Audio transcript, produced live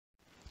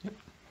Yep.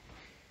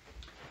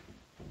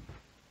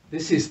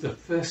 This is the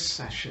first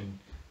session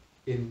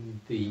in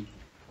the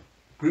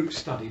group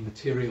study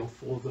material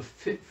for the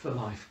Fit for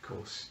Life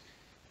course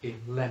in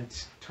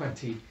Lent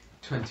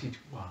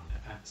 2021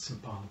 at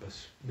St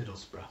Barnabas,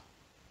 Middlesbrough.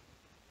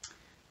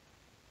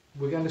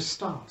 We're going to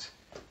start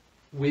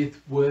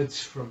with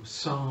words from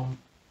Psalm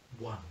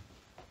 1,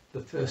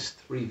 the first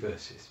 3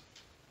 verses.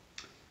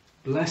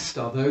 Blessed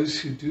are those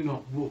who do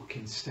not walk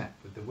in step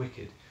with the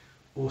wicked,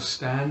 or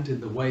stand in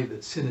the way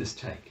that sinners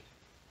take,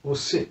 or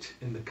sit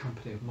in the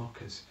company of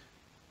mockers,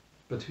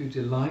 but who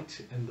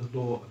delight in the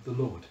law of the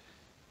Lord,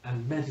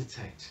 and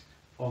meditate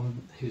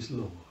on his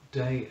law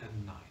day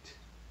and night.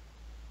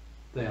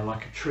 They are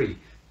like a tree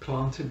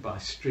planted by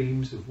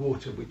streams of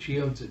water, which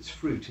yields its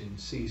fruit in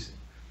season,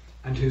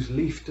 and whose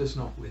leaf does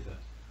not wither.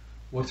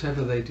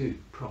 Whatever they do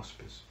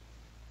prospers.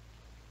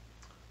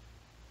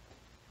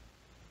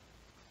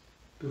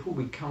 Before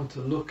we come to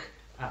look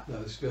at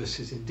those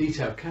verses in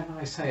detail, can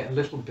I say a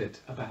little bit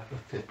about the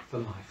Fit for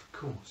Life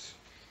course?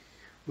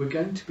 We're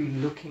going to be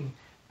looking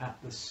at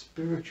the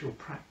spiritual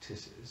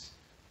practices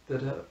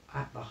that are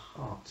at the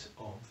heart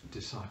of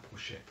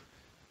discipleship.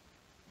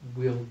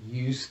 We'll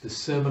use the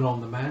Sermon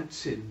on the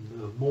Mount in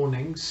the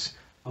mornings,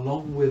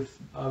 along with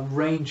a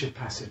range of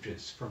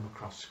passages from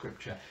across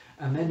Scripture.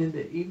 And then in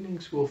the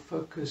evenings we'll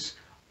focus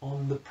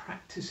on the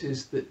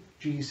practices that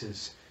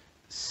Jesus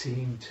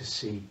seemed to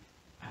see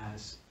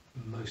as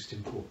most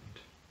important.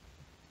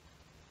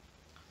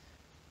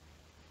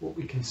 What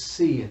we can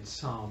see in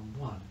Psalm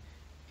 1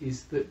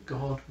 is that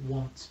God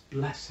wants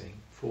blessing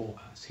for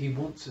us. He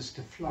wants us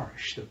to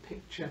flourish. The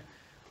picture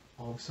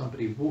of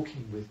somebody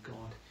walking with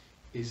God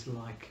is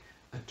like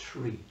a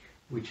tree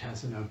which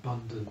has an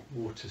abundant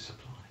water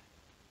supply.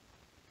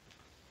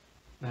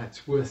 Now,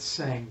 it's worth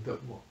saying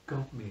that what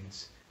God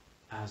means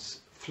as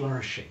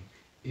flourishing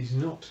is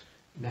not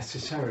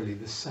necessarily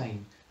the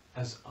same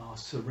as our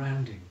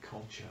surrounding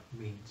culture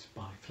means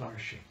by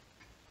flourishing.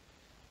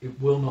 It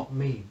will not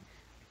mean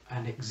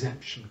an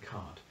exemption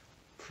card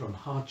from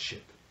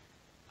hardship,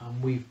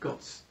 and we've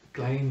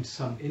gained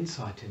some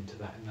insight into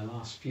that in the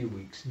last few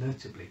weeks,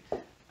 notably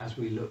as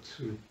we look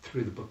through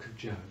the book of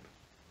Job.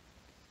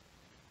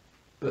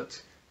 But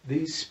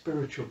these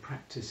spiritual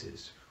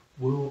practices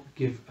will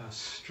give us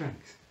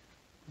strength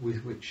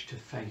with which to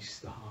face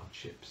the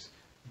hardships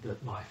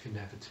that life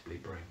inevitably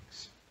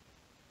brings.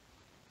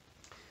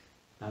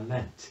 Now,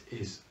 Lent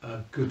is a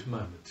good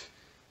moment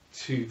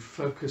to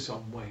focus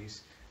on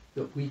ways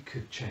that we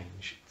could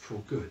change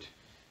for good,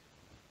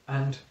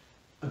 and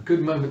a good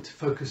moment to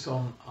focus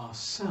on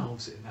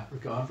ourselves in that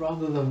regard,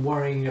 rather than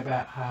worrying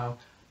about how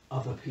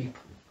other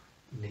people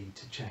need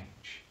to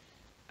change.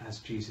 As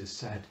Jesus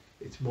said,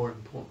 it's more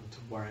important to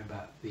worry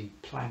about the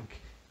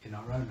plank in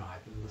our own eye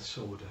than the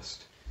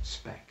sawdust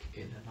speck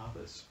in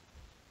another's.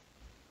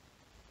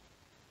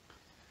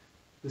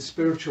 The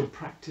spiritual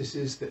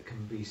practices that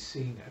can be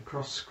seen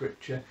across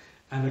Scripture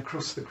and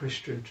across the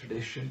Christian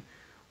tradition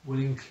will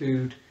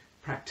include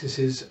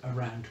practices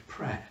around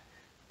prayer,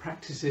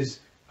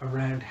 practices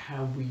around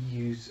how we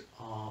use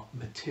our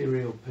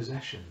material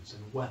possessions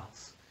and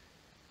wealth,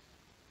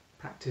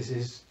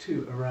 practices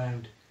too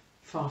around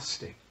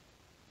fasting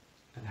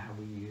and how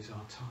we use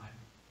our time.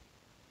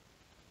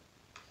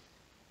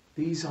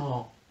 These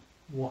are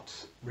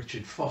what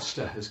Richard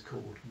Foster has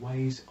called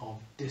ways of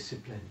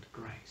disciplined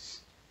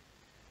grace.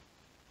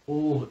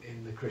 All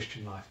in the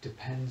Christian life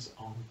depends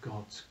on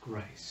God's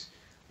grace.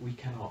 We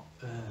cannot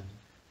earn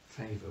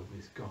favour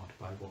with God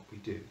by what we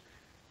do,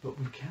 but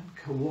we can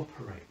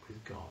cooperate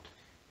with God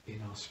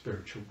in our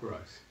spiritual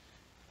growth,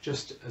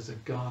 just as a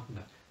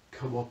gardener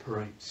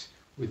cooperates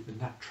with the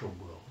natural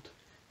world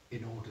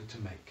in order to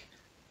make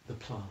the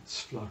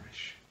plants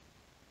flourish.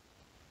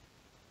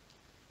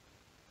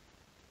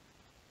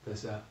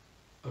 There's a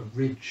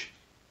ridge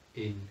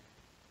in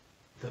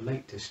the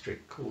Lake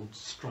District called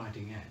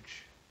Striding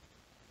Edge.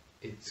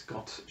 It's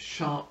got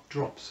sharp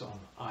drops on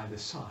either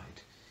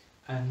side,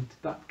 and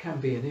that can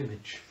be an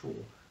image for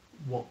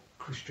what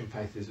Christian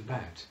faith is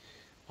about.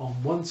 On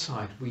one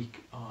side, we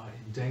are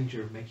in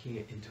danger of making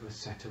it into a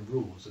set of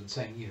rules and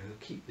saying,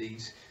 keep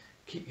these,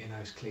 keep your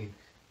nose clean,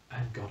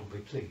 and God will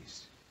be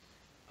pleased.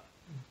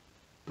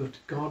 But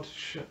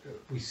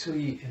we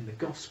see in the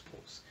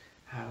Gospels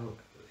how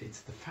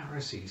it's the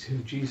Pharisees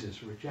whom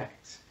Jesus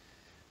rejects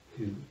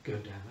who go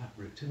down that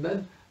route. And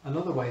then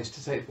another way is to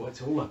say, well,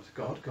 it's all up to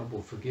God. God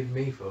will forgive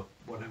me for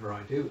whatever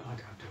I do. I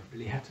don't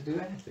really have to do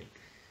anything.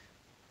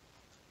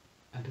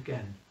 And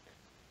again,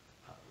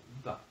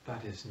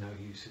 that is no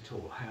use at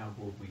all. How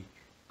will we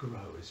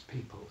grow as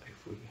people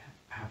if we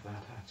have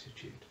that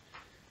attitude?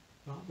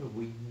 Rather,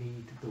 we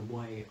need the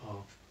way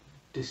of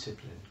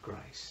disciplined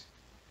grace,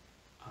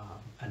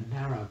 a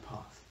narrow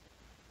path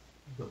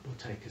that will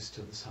take us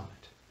to the summit.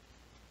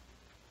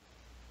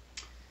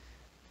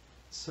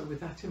 So with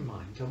that in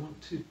mind, I want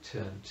to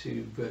turn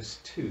to verse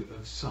 2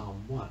 of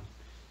Psalm 1.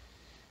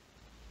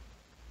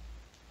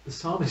 The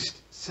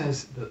psalmist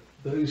says that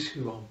those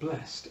who are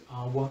blessed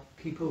are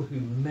people who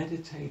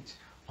meditate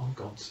on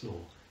God's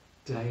law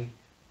day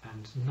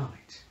and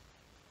night.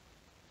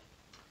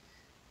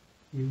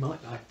 you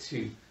might like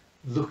to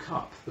look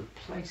up the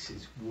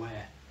places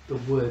where the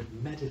word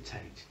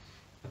meditate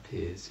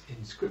appears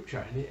in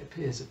Scripture, and it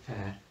appears a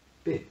fair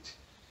bit.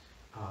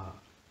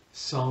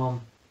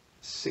 Psalm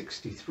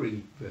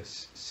 63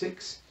 verse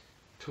 6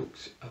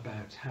 talks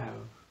about how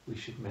we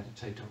should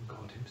meditate on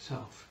God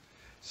himself.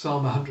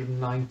 Psalm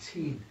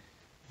 119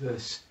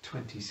 verse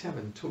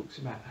 27 talks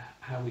about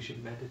how we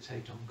should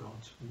meditate on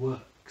God's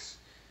works.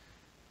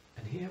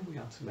 And here we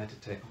are to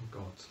meditate on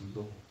God's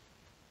law.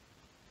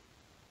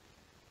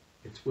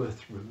 It's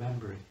worth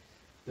remembering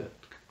that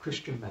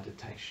Christian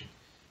meditation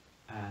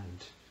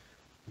and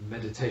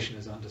meditation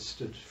as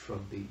understood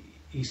from the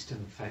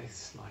Eastern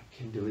faiths like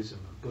Hinduism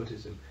and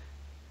Buddhism,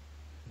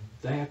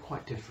 they are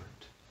quite different.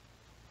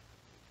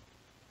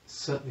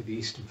 Certainly the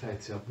Eastern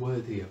faiths are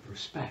worthy of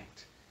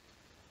respect,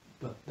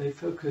 but they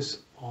focus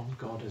on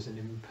God as an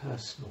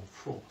impersonal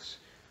force,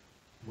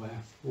 where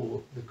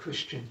for the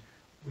Christian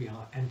we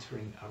are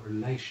entering a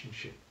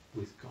relationship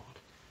with God,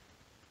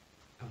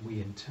 and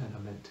we in turn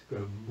are meant to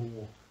grow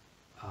more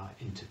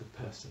into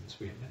the persons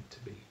we are meant to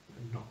be,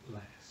 and not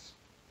less.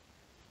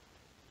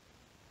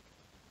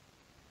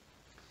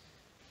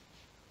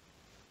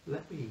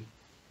 Let me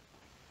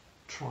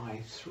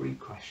try 3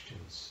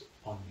 questions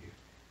on you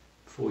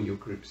for your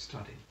group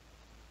study.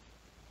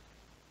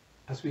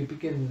 As we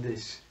begin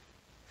this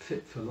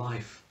Fit for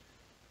Life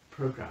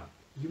program,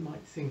 you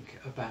might think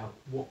about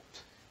what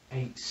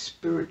a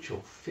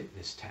spiritual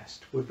fitness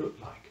test would look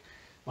like.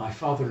 My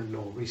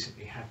father-in-law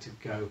recently had to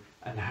go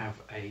and have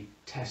a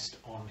test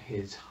on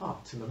his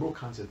heart, and there were all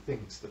kinds of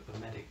things that the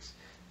medics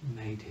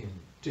made him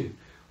do.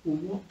 Well,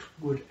 what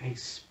would a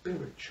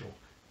spiritual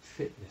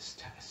fitness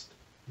test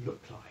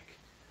look like?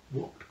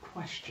 What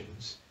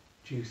questions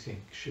do you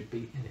think should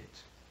be in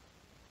it?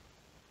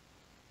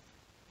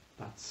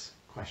 That's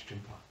question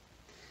 1.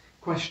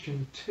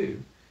 Question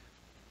 2,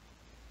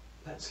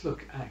 let's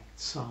look at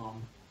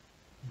Psalm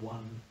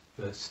 1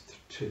 verse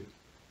 2.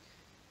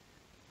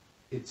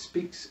 It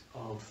speaks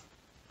of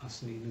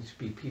us needing to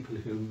be people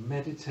who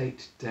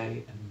meditate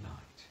day and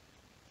night.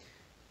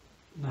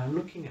 Now,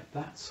 looking at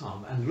that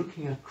psalm and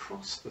looking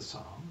across the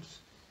Psalms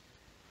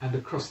and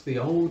across the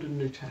Old and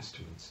New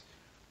Testaments,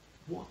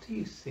 what do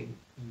you think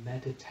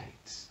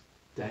meditates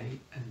day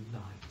and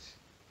night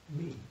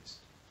means?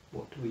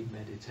 What do we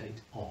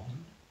meditate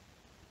on?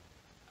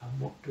 And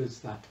what does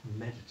that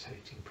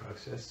meditating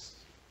process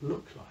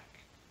look like?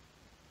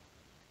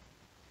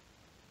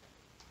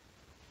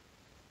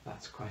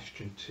 That's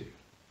question 2.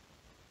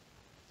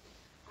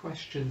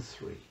 Question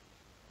 3.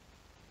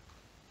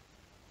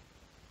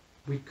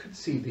 We could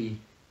see the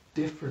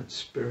different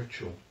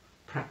spiritual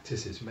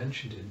practices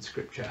mentioned in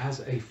Scripture as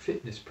a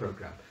fitness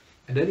program.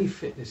 And any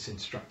fitness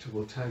instructor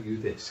will tell you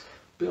this: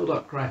 build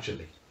up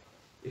gradually.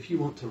 If you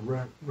want to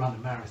run a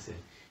marathon,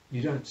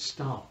 you don't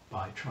start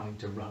by trying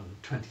to run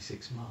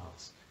 26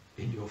 miles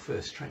in your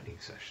first training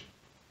session.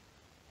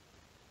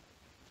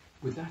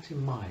 With that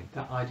in mind,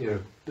 that idea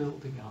of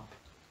building up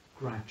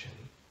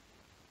gradually,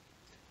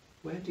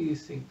 where do you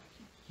think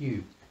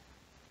you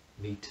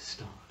need to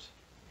start?